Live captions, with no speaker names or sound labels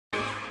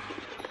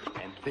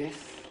This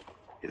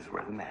is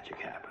where the magic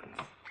happens.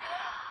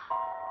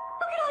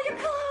 Look at all your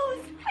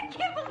clothes! I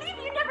can't believe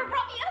you never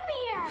brought me up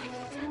here!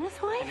 Tennis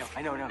whites?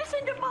 I know.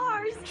 Mission to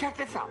Mars! Check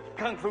this out.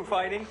 Kung Fu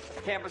fighting,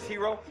 campus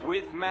hero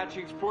with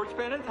matching sports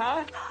pennants,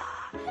 huh?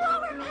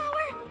 Flower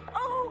power!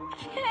 Oh,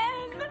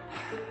 Ken!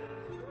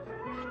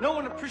 No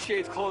one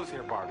appreciates clothes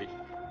here, Barbie.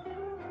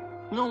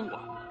 No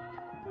one.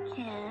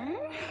 Ken,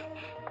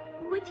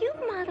 would you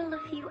model a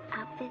few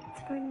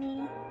outfits for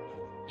me?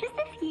 Just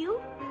a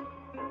few?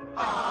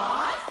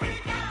 Aww!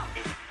 Freak out!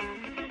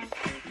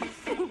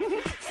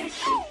 Say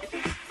she!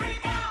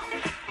 Freak out!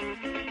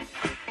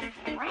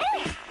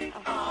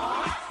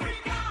 Aww!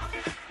 Freak out!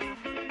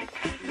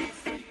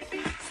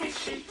 Say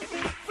she!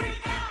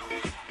 Freak out!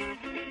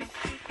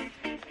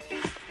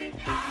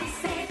 I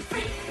said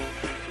freak!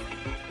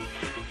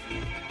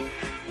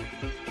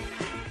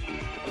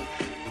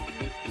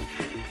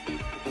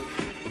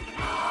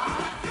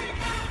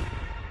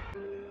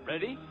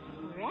 Ready?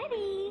 Ready?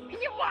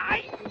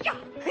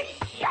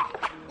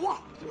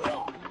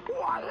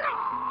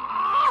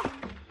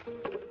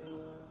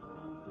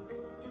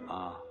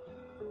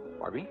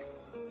 Barbie?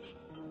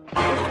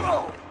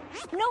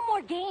 No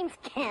more games,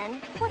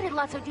 Ken. What did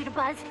Lotso do to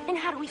Buzz, and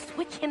how do we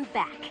switch him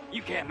back?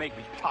 You can't make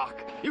me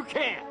talk. You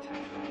can't.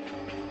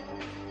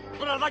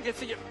 But I'd like to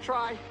see you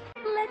try.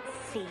 Let's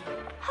see.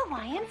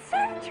 Hawaiian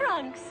surf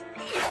trunks.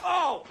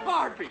 Oh,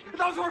 Barbie,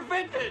 those were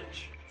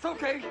vintage. It's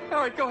okay. All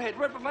right, go ahead.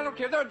 Rip them. I don't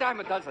care. They're a dime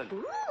a dozen.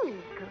 Ooh,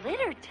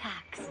 glitter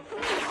tux.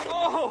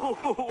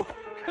 Oh,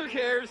 who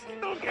cares?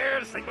 Who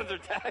cares? Sequins are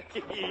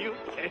tacky. Who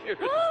cares?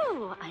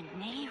 Ooh, a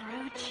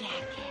Nehru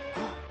jacket.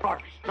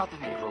 Barbie, not the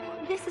Negro.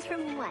 This is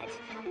from what?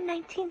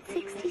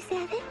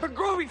 1967? The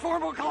Groovy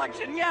Formal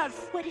Collection,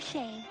 yes. What a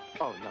shame.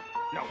 Oh,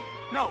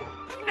 no.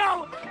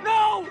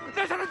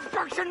 There's an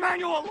instruction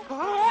manual.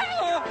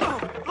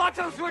 Lots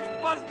of switch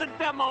buzz the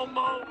demo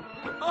mode.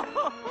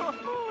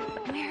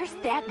 Where's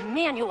that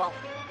manual?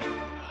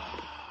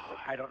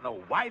 I don't know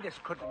why this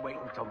couldn't wait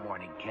until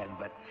morning, Ken,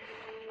 but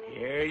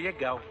here you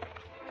go.